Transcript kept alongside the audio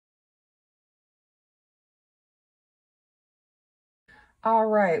All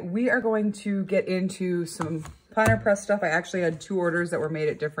right, we are going to get into some planner press stuff. I actually had 2 orders that were made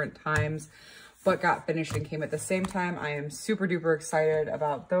at different times, but got finished and came at the same time. I am super duper excited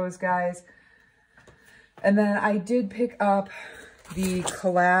about those guys. And then I did pick up the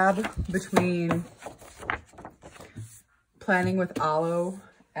collab between Planning with Alo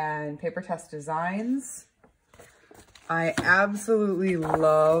and Paper Tess Designs. I absolutely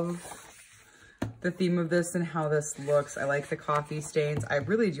love the theme of this and how this looks. I like the coffee stains. I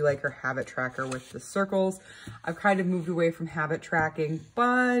really do like her habit tracker with the circles. I've kind of moved away from habit tracking,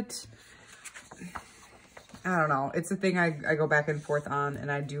 but I don't know. It's a thing I go back and forth on,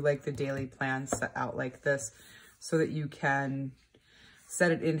 and I do like the daily plan set out like this so that you can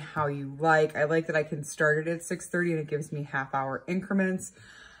set it in how you like. I like that I can start it at 6:30 and it gives me half-hour increments.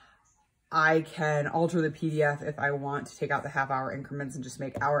 I can alter the PDF if I want to take out the half-hour increments and just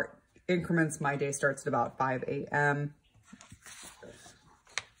make hour increments. My day starts at about 5 a.m.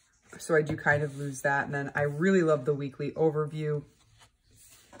 So I do kind of lose that. And then I really love the weekly overview.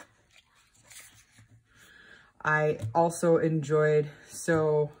 I also enjoyed,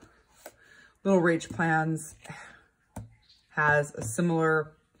 so Little Rach Plans has a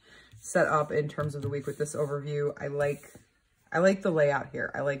similar setup in terms of the week with this overview. I like the layout here.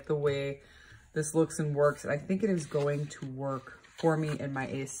 I like the way this looks and works. And I think it is going to work for me in my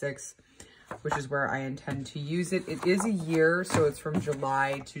A6, which is where I intend to use it. It is a year, so it's from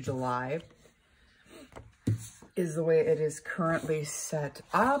July to July, is the way it is currently set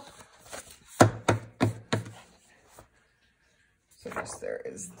up. So just there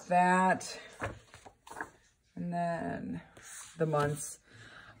is that. And then the months.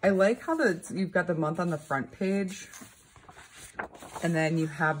 I like how you've got the month on the front page, and then you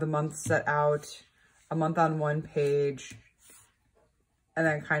have the month set out, a month on one page, and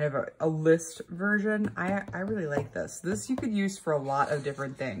then kind of a list version. I really like this. This you could use for a lot of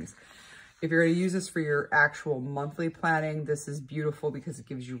different things. If you're going to use this for your actual monthly planning, this is beautiful because it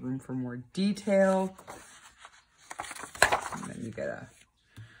gives you room for more detail. And then you get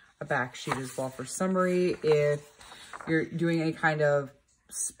a back sheet as well for summary. If you're doing any kind of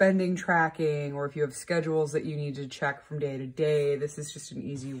spending tracking, or if you have schedules that you need to check from day to day, this is just an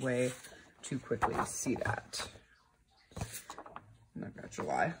easy way to quickly see that. And I've got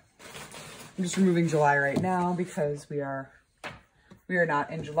July. I'm just removing July right now because we are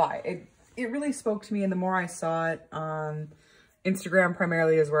not in July. It really spoke to me, and the more I saw it on Instagram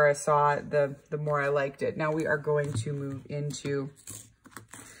primarily is where I saw it, the more I liked it. Now we are going to move into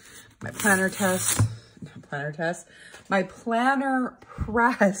my planner press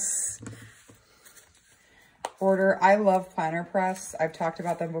order. I love planner press. I've talked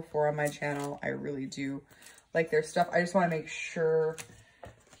about them before on my channel. I really do like their stuff. I just want to make sure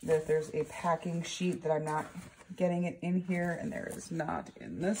that there's a packing sheet, that I'm not getting it in here, and there is not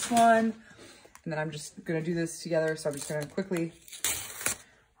in this one. And then I'm just going to do this together. So I'm just going to quickly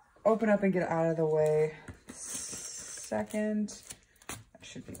open up and get it out of the way. Second, that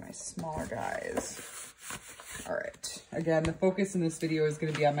should be my smaller guys. All right. Again, the focus in this video is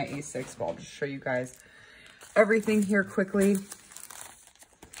going to be on my A6, but I'll just show you guys everything here quickly.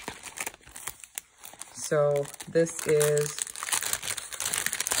 So this is,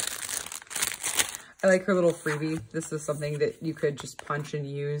 I like her little freebie. This is something that you could just punch and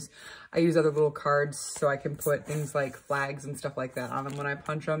use. I use other little cards so I can put things like flags and stuff like that on them when I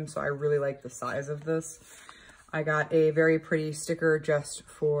punch them. So I really like the size of this. I got a very pretty sticker just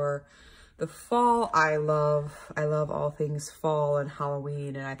for the fall. I love all things fall and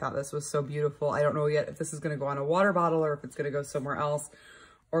Halloween, and I thought this was so beautiful. I don't know yet if this is going to go on a water bottle or if it's going to go somewhere else,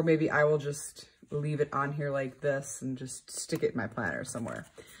 or maybe I will just leave it on here like this and just stick it in my planner somewhere.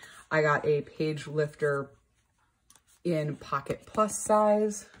 I got a page lifter in Pocket Plus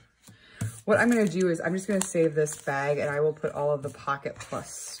size. What I'm going to do is I'm just going to save this bag, and I will put all of the Pocket Plus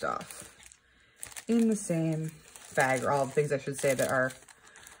stuff in the same bag, or all the things I should say that are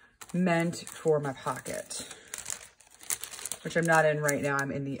meant for my pocket, which I'm not in right now.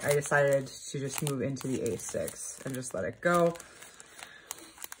 I'm in the, I decided to just move into the A6 and just let it go.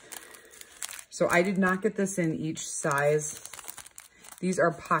 So I did not get this in each size. These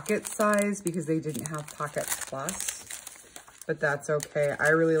are pocket size because they didn't have Pocket Plus, but that's okay. I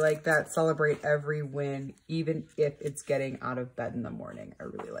really like that. Celebrate every win, even if it's getting out of bed in the morning. I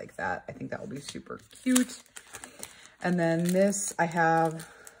really like that. I think that will be super cute. And then this, I have,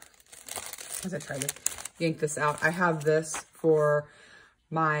 as I try to yank this out, I have this for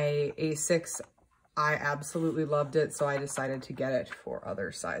my A6. I absolutely loved it, so I decided to get it for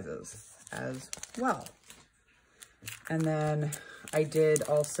other sizes as well. And then I did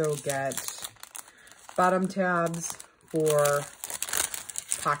also get bottom tabs for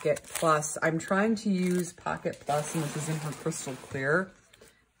Pocket Plus. I'm trying to use Pocket Plus, and this is in her Crystal Clear.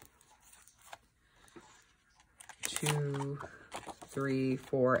 2, 3,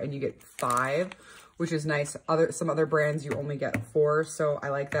 4, and you get 5, which is nice. Some other brands you only get 4, so I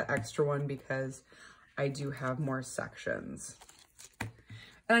like that extra one because I do have more sections.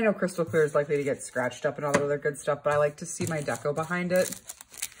 And I know Crystal Clear is likely to get scratched up and all that other good stuff, but I like to see my deco behind it.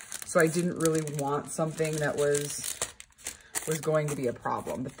 So I didn't really want something that was going to be a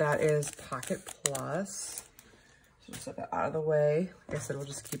problem, but that is Pocket Plus. So just set that out of the way. Like I said, we'll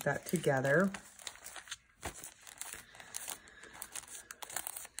just keep that together.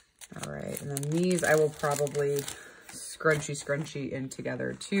 All right, and then these I will probably scrunchy in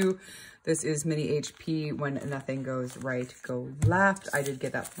together too. This is Mini HP, When Nothing Goes Right, Go Left. I did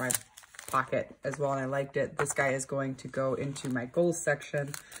get that for my pocket as well, and I liked it. This guy is going to go into my goals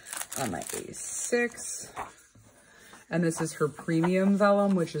section on my A6. And this is her premium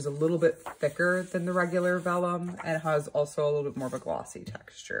vellum, which is a little bit thicker than the regular vellum and has also a little bit more of a glossy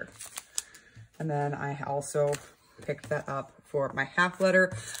texture. And then I also picked that up for my half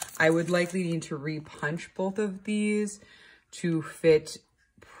letter. I would likely need to repunch both of these to fit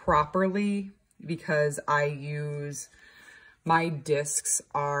properly because my discs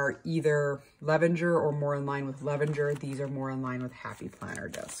are either Levenger or more in line with Levenger. These are more in line with Happy Planner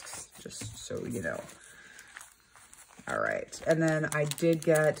discs, just so you know. All right, and then I did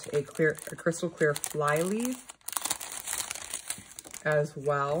get a Crystal Clear Flyleaf as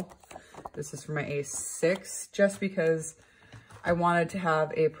well. This is for my A6, just because I wanted to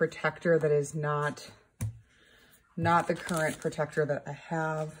have a protector that is not the current protector that I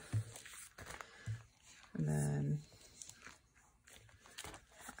have. And then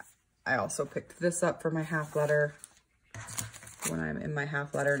I also picked this up for my half letter when I'm in my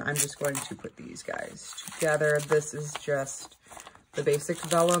half letter, and I'm just going to put these guys together. This is just the basic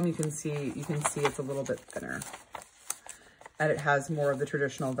vellum. You can see it's a little bit thinner, and it has more of the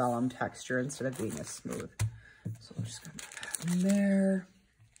traditional vellum texture instead of being as smooth. So I'm just gonna put that in there.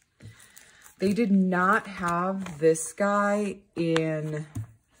 They did not have this guy in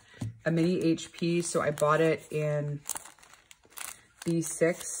a Mini HP, so I bought it in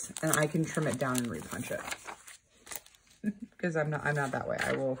B6, and I can trim it down and repunch it. Because I'm not that way.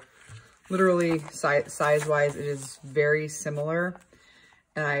 I will literally, size-wise, it is very similar.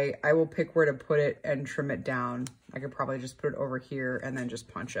 And I will pick where to put it and trim it down. I could probably just put it over here and then just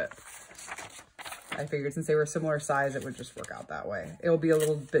punch it. I figured since they were similar size, it would just work out that way. It will be a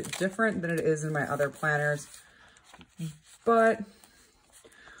little bit different than it is in my other planners, but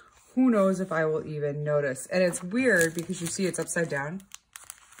who knows if I will even notice. And it's weird because you see it's upside down.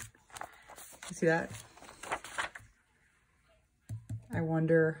 You see that? I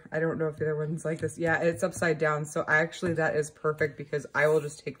wonder, I don't know if the other one's like this. Yeah, it's upside down. So actually that is perfect because I will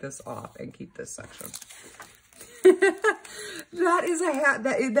just take this off and keep this section. That is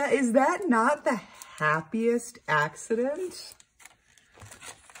is that not the happiest accident?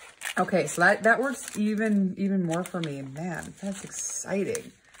 Okay, so that works even more for me. Man, that's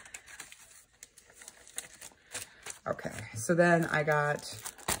exciting. Okay, so then I got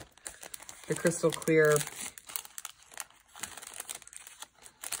the Crystal Clear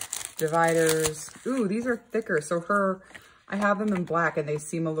dividers. Ooh, these are thicker. So I have them in black and they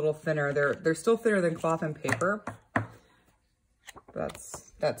seem a little thinner. They're still thinner than cloth and paper.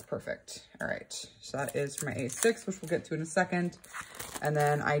 That's perfect. All right, so that is for my A6, which we'll get to in a second. And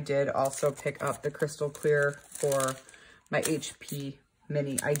then I did also pick up the Crystal Clear for my HP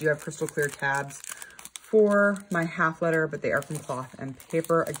Mini. I do have Crystal Clear tabs for my half letter, but they are from cloth and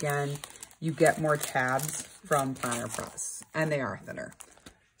paper. Again, you get more tabs from Planner Press, and they are thinner.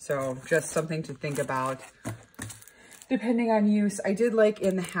 So just something to think about depending on use. I did like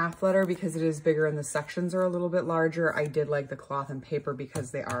in the half letter because it is bigger and the sections are a little bit larger. I did like the cloth and paper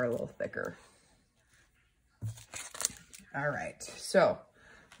because they are a little thicker. All right, so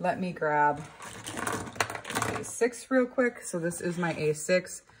let me grab A6 real quick. So this is my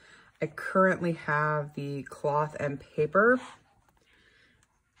A6. I currently have the cloth and paper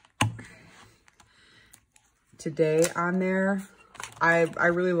today on there. I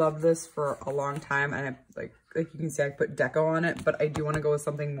really love this for a long time, and like you can see I put deco on it, but I do want to go with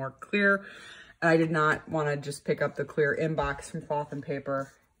something more clear. And I did not want to just pick up the clear inbox from cloth and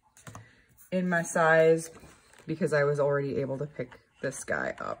paper in my size because I was already able to pick this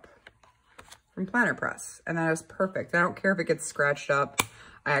guy up from Planner Press, and that is perfect. I don't care if it gets scratched up.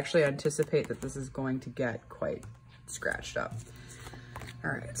 I actually anticipate that this is going to get quite scratched up.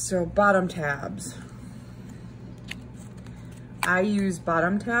 All right, so bottom tabs. I use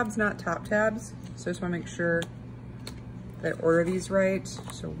bottom tabs, not top tabs. So I just wanna make sure Did I order these right?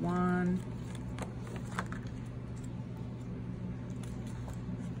 So 1,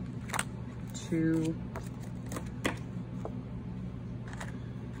 2,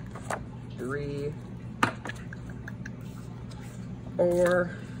 3,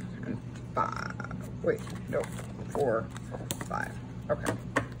 4, and 5. Wait, no, 4, 5. Okay.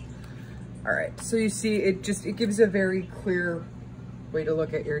 All right, so you see, it gives a very clear way to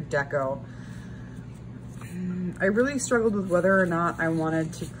look at your deco. I really struggled with whether or not I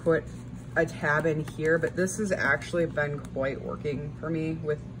wanted to put a tab in here, but this has actually been quite working for me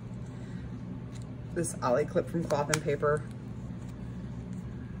with this Ollie clip from Cloth and Paper.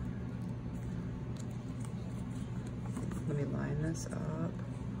 Let me line this up.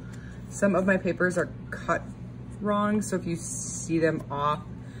 Some of my papers are cut wrong, so if you see them off,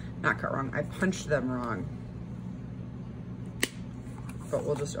 not cut wrong, I punched them wrong. But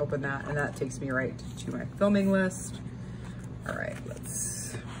we'll just open that, and that takes me right to my filming list. All right,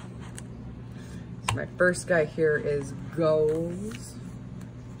 so my first guy here is Goals.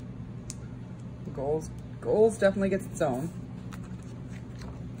 Goals definitely gets its own.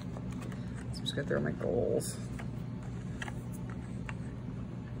 So I'm just gonna throw my Goals.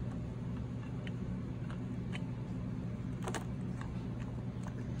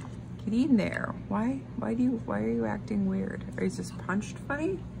 Get in there. Why are you acting weird? Are you just punched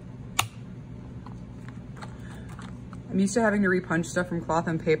funny? I'm used to having to repunch stuff from Cloth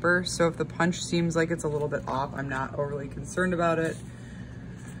and Paper, so if the punch seems like it's a little bit off, I'm not overly concerned about it.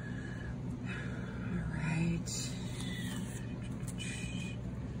 All right.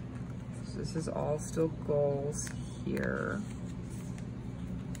 So this is all still Goals here.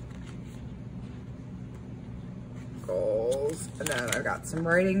 Goals, and then I've got some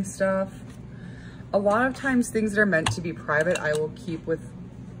writing stuff. A lot of times things that are meant to be private, I will keep with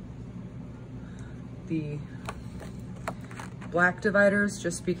the black dividers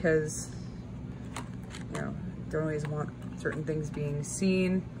just because, you know, don't always want certain things being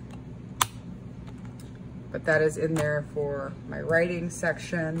seen. But that is in there for my writing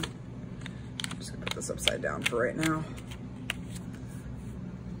section. I'm just gonna put this upside down for right now.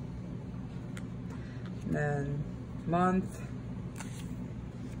 And then month,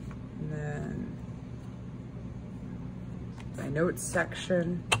 and then my notes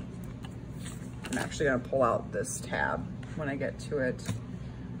section. I'm actually gonna pull out this tab when I get to it.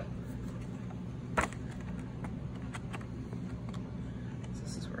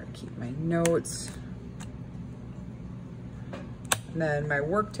 This is where I keep my notes. And then my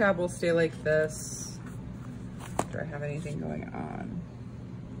work tab will stay like this. Do I have anything going on?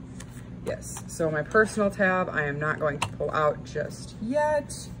 Yes, so my personal tab, I am not going to pull out just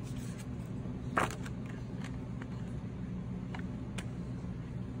yet.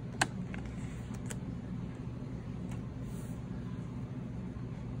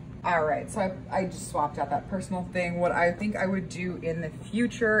 All right, so I just swapped out that personal thing. What I think I would do in the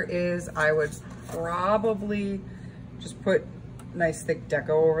future is I would probably just put nice thick deco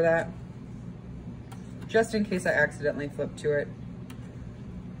over that, just in case I accidentally flip to it.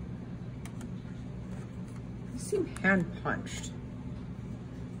 Seem hand punched.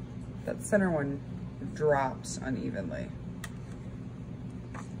 That center one drops unevenly.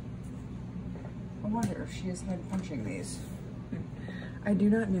 I wonder if she is hand punching these. I do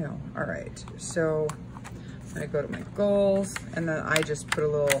not know. All right, so I'm gonna go to my Goals, and then I just put a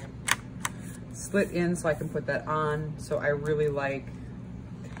little slit in so I can put that on. So I really like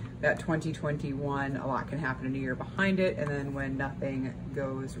that 2021, a lot can happen in a year behind it, and then when nothing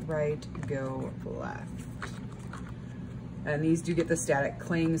goes right, go left. And these do get the static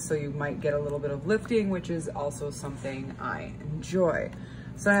clings, so you might get a little bit of lifting, which is also something I enjoy.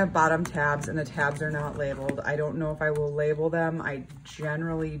 So I have bottom tabs, and the tabs are not labeled. I don't know if I will label them. I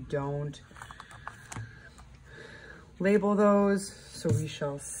generally don't label those, so we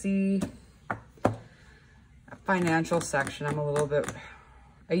shall see. Financial section, I'm a little bit,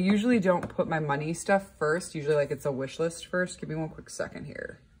 I usually don't put my money stuff first. Usually like it's a wish list first. Give me one quick second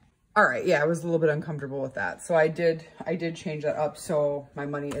here. All right, yeah, I was a little bit uncomfortable with that. So I did change that up so my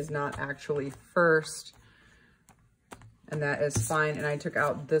money is not actually first, and that is fine. And I took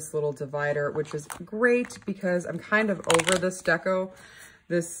out this little divider, which is great because I'm kind of over this deco.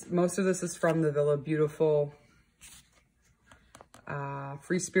 Most of this is from the Villa Beautiful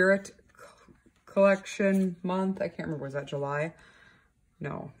Free Spirit collection month. I can't remember, was that July?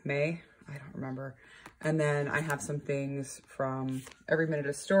 No, May? I don't remember. And then I have some things from Every Minute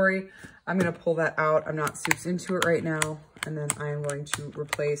a Story. I'm gonna pull that out. I'm not super into it right now. And then I am going to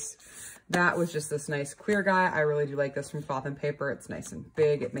replace That was just this nice clear guy. I really do like this from Cloth and Paper. It's nice and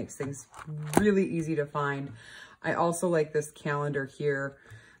big. It makes things really easy to find. I also like this calendar here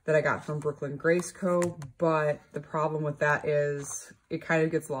that I got from Brooklyn Grace Co. But the problem with that is it kind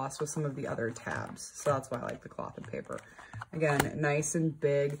of gets lost with some of the other tabs. So that's why I like the Cloth and Paper. Again, nice and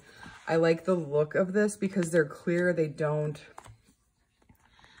big. I like the look of this because they're clear. They don't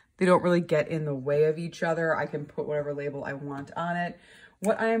really get in the way of each other. I can put whatever label I want on it.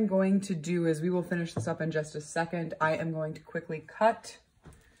 What I am going to do is, we will finish this up in just a second. I am going to quickly cut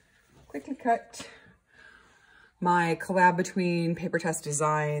my collab between Paper Tess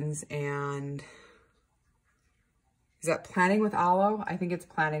Designs and, is that Planning with Aloe? I think it's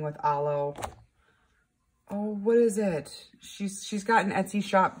Planning with Aloe. Oh, what is it? She's got an Etsy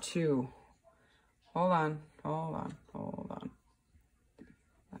shop too. Hold on.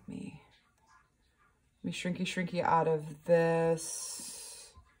 Let me shrinky out of this.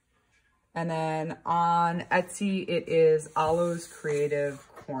 And then on Etsy, it is Aloe's Creative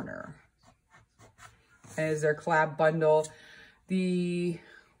Corner. And it is their collab bundle. It's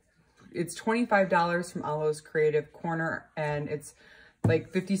 $25 from Aloe's Creative Corner, and it's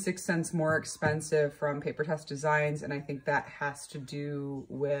like 56 cents more expensive from Paper Tess Designs. And I think that has to do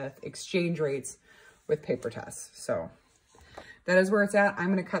with exchange rates with Paper Tess. So that is where it's at. I'm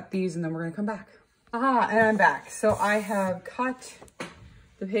gonna cut these and then we're gonna come back. Aha, and I'm back. So I have cut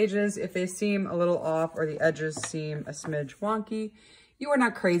the pages. If they seem a little off or the edges seem a smidge wonky, you are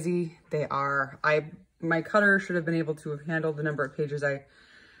not crazy. They are. My cutter should have been able to have handled the number of pages I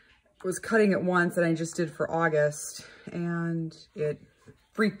was cutting at once that I just did for August, and it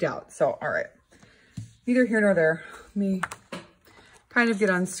freaked out. So, all right, neither here nor there. Let me kind of get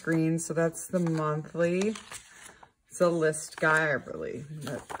on screen. So that's the monthly. It's a list guy.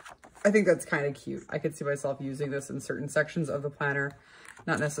 I think that's kind of cute. I could see myself using this in certain sections of the planner,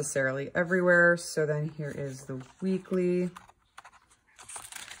 not necessarily everywhere. So then here is the weekly.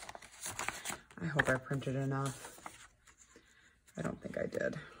 I hope I printed enough. I don't think I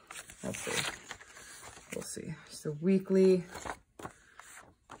did. We'll see. We'll see. So weekly,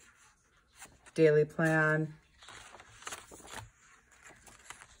 daily plan.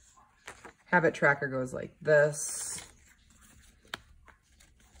 Habit tracker goes like this.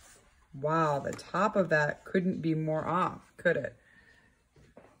 Wow, the top of that couldn't be more off, could it?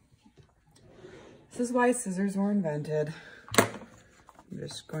 This is why scissors were invented. I'm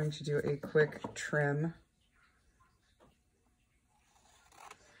just going to do a quick trim.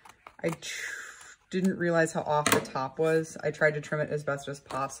 I didn't realize how off the top was. I tried to trim it as best as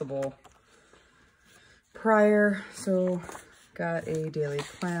possible prior. So got a daily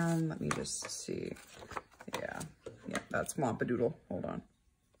plan. Let me just see. Yeah, that's Wampadoodle. Hold on.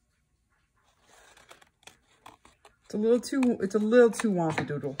 It's a little too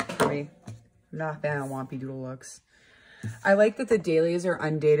Wampadoodle for me. I'm not a fan of Wampadoodle looks. I like that the dailies are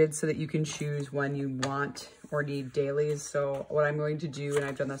undated so that you can choose when you want or need dailies. So what I'm going to do, and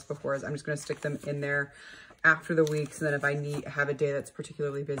I've done this before, is I'm just going to stick them in there after the weeks. And then if I have a day that's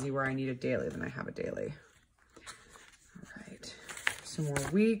particularly busy where I need a daily, then I have a daily. All right, some more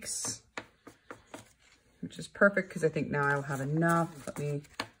weeks, which is perfect because I think now I'll have enough. Let me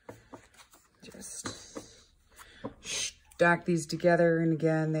just stack these together, and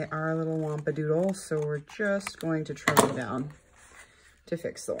again, they are a little Wampadoodle, so we're just going to trim them down to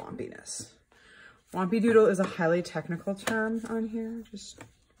fix the wompiness. Wampadoodle is a highly technical term on here. Just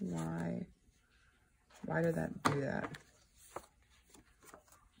why did that do that?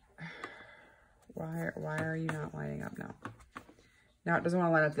 Why are you not lining up now? Now it doesn't want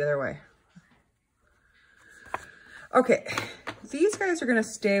to line up the other way. Okay, these guys are gonna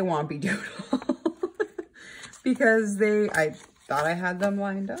stay Wampadoodle. Because I thought I had them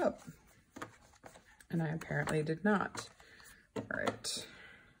lined up, and I apparently did not. All right.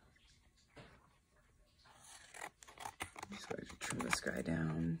 I'm just going to trim this guy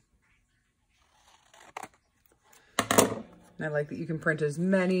down. And I like that you can print as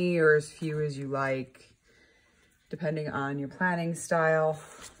many or as few as you like, depending on your planning style.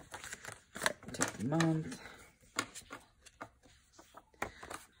 All right, take the month.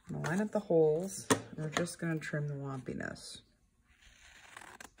 I'm gonna line up the holes. We're just going to trim the wompiness.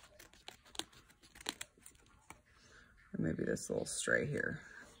 Or maybe this little stray here.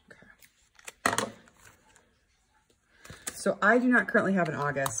 Okay. So I do not currently have an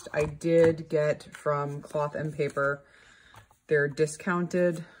August. I did get from Cloth and Paper their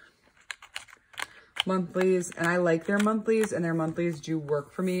discounted monthlies, and I like their monthlies, and their monthlies do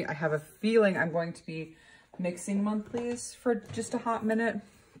work for me. I have a feeling I'm going to be mixing monthlies for just a hot minute,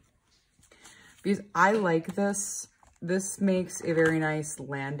 because I like this this makes a very nice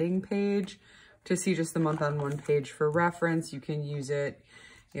landing page to see just the month on one page for reference. You can use it,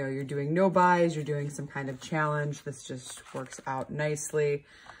 you know, you're doing no buys, you're doing some kind of challenge. This just works out nicely.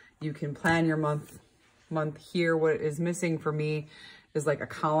 You can plan your month here. What is missing for me is like a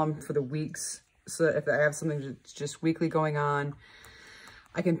column for the weeks. So if I have something that's just weekly going on,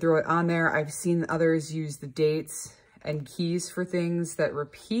 I can throw it on there. I've seen others use the dates and keys for things that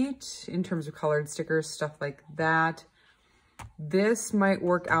repeat in terms of colored stickers, stuff like that. This might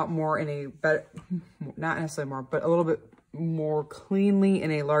work out more in a better, not necessarily more, but a little bit more cleanly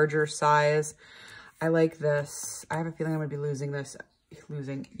in a larger size. I like this. I have a feeling I'm gonna be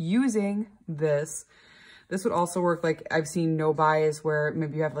using this. This would also work, like I've seen no buys where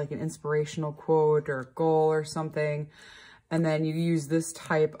maybe you have like an inspirational quote or goal or something, and then you use this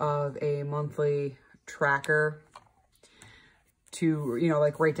type of a monthly tracker to, you know,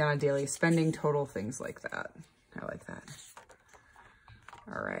 like write down a daily spending total, things like that. I like that.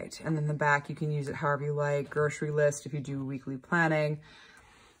 All right, and then the back, you can use it however you like. Grocery list, if you do weekly planning,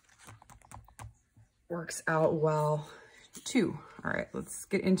 works out well too. All right, let's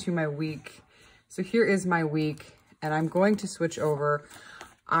get into my week. So here is my week, and I'm going to switch over.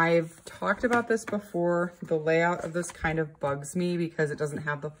 I've talked about this before. The layout of this kind of bugs me because it doesn't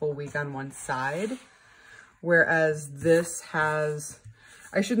have the full week on one side, whereas this has,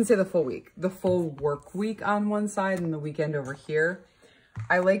 I shouldn't say the full week, the full work week on one side and the weekend over here.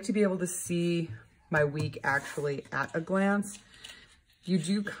 I like to be able to see my week actually at a glance. You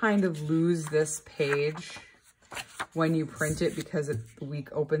do kind of lose this page when you print it because the week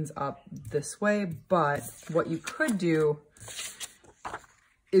opens up this way, but what you could do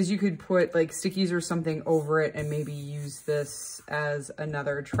is you could put like stickies or something over it and maybe use this as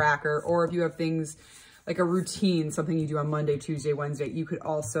another tracker. Or if you have things like a routine, something you do on Monday, Tuesday, Wednesday, you could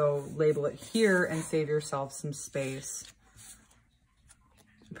also label it here and save yourself some space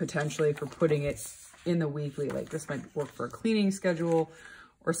potentially for putting it in the weekly. Like this might work for a cleaning schedule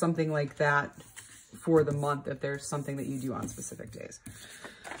or something like that for the month if there's something that you do on specific days.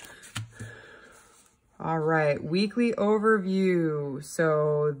 All right, weekly overview.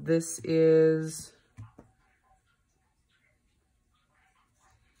 So this is,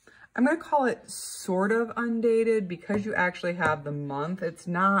 I'm gonna call it sort of undated because you actually have the month. It's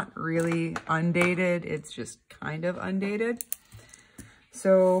not really undated, it's just kind of undated.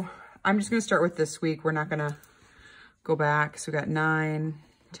 So I'm just gonna start with this week. We're not gonna go back. So we got 9,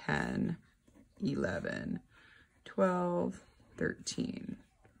 10, 11, 12, 13,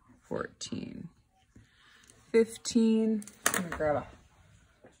 14, 15. I'm gonna grab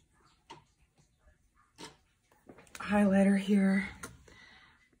a highlighter here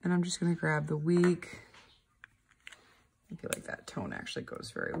and I'm just gonna grab the week. I feel like that tone actually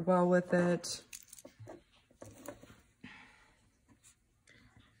goes very well with it.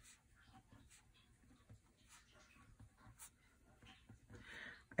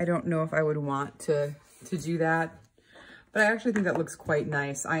 I don't know if I would want to do that, but I actually think that looks quite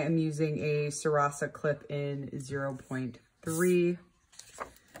nice. I am using a Sarasa clip in 0.3.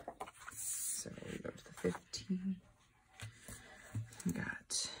 So we go to the 15. We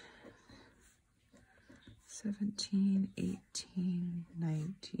got 17, 18,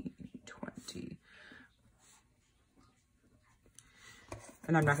 19, 20.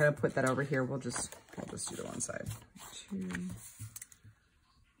 And I'm not gonna put that over here. I'll just do the one side. 2.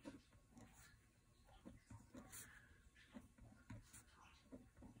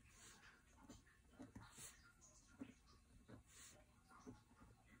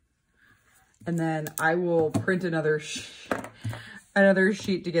 And then I will print another sheet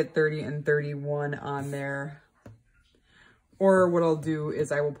to get 30 and 31 on there. Or what I'll do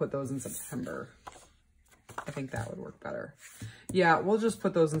is I will put those in September. I think that would work better. Yeah, we'll just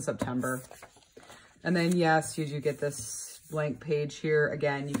put those in September. And then yes, you do get this blank page here.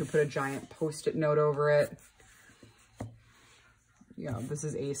 Again, you can put a giant Post-it note over it. You know, this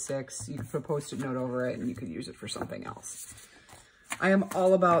is A6. You can put a Post-it note over it and you could use it for something else. I am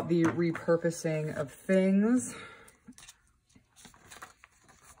all about the repurposing of things.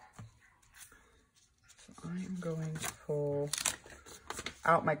 So I am going to pull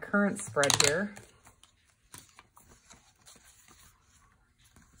out my current spread here.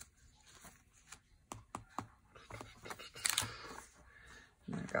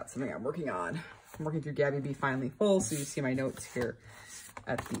 And I've got something I'm working on. I'm working through Gabby Be Finally Full, so you see my notes here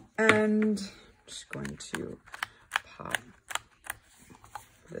at the end. I'm just going to pop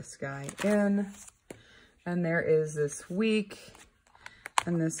this guy in, and there is this week,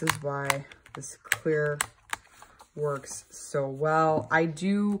 and this is why this clear works so well. I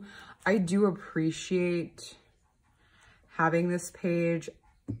do appreciate having this page.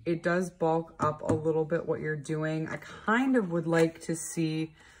 It does bulk up a little bit what you're doing. I kind of would like to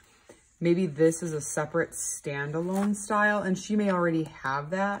see maybe this is a separate standalone style, and she may already have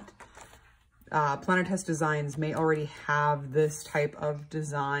that. Planetest Designs may already have this type of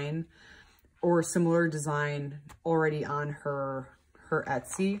design or similar design already on her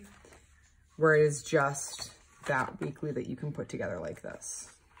Etsy, where it is just that weekly that you can put together like this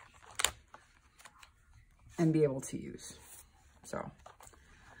and be able to use. So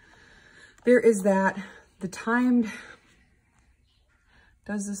there is that. The timed,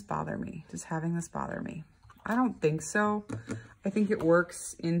 does this bother me? Does having this bother me? I don't think so. I think it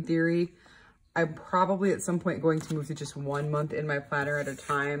works in theory. I'm probably at some point going to move to just 1 month in my planner at a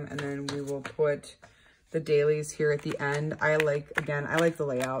time, and then we will put the dailies here at the end. I like the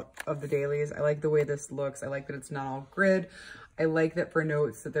layout of the dailies. I like the way this looks. I like that it's not all grid. I like that for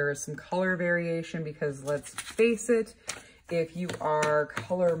notes that there is some color variation, because let's face it, if you are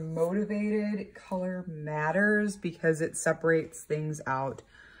color motivated, color matters because it separates things out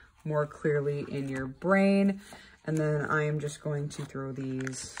more clearly in your brain. And then I am just going to throw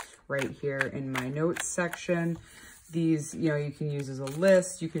these right here in my notes section. These, you know, you can use as a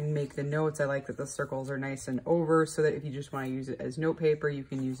list. You can make the notes. I like that the circles are nice and over, so that if you just want to use it as note paper, you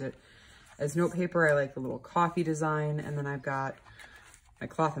can use it as note paper. I like the little coffee design. And then I've got my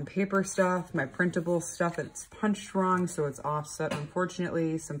cloth and paper stuff, my printable stuff that's punched wrong, so it's offset,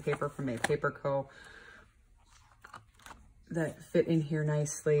 unfortunately. Some paper from a Paper Co. that fit in here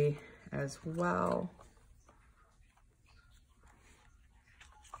nicely as well.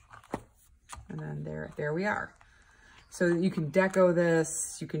 And then there we are. So you can deco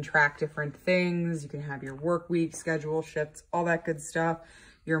this, you can track different things, you can have your work week, schedule shifts, all that good stuff,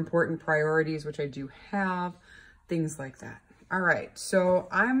 your important priorities, which I do have, things like that. All right, so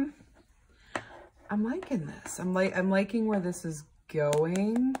I'm liking this. I'm liking where this is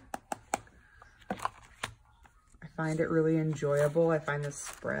going. I find it really enjoyable. I find this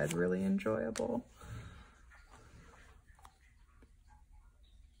spread really enjoyable.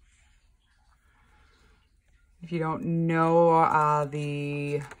 If you don't know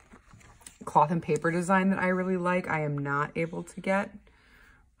the cloth and paper design that I really like, I am not able to get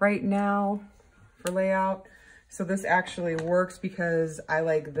right now for layout. So this actually works because I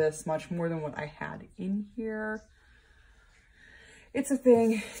like this much more than what I had in here. It's a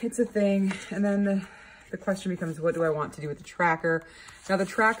thing, it's a thing. And then the question becomes, what do I want to do with the tracker? Now the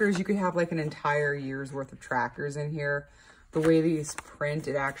trackers, you could have like an entire year's worth of trackers in here. The way these print,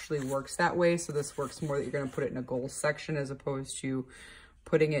 it actually works that way. So this works more that you're gonna put it in a goals section as opposed to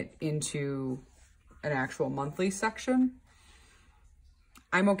putting it into an actual monthly section.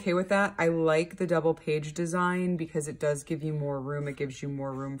 I'm okay with that. I like the double page design because it does give you more room. It gives you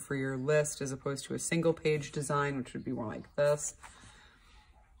more room for your list as opposed to a single page design, which would be more like this.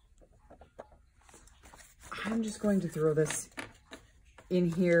 I'm just going to throw this in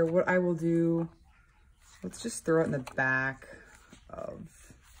here. What I will do, let's just throw it in the back of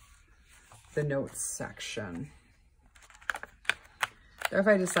the notes section. If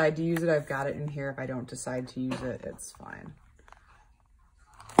I decide to use it, I've got it in here. If I don't decide to use it, it's fine.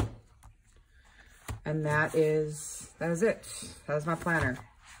 And that is it. That is my planner.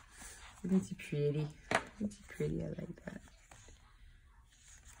 Isn't it pretty? Isn't it pretty? I like that.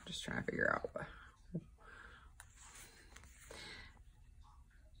 I'm just trying to figure out.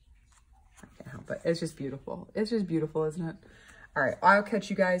 I can't help it. It's just beautiful. It's just beautiful, isn't it? All right. I'll catch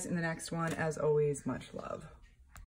you guys in the next one. As always, much love.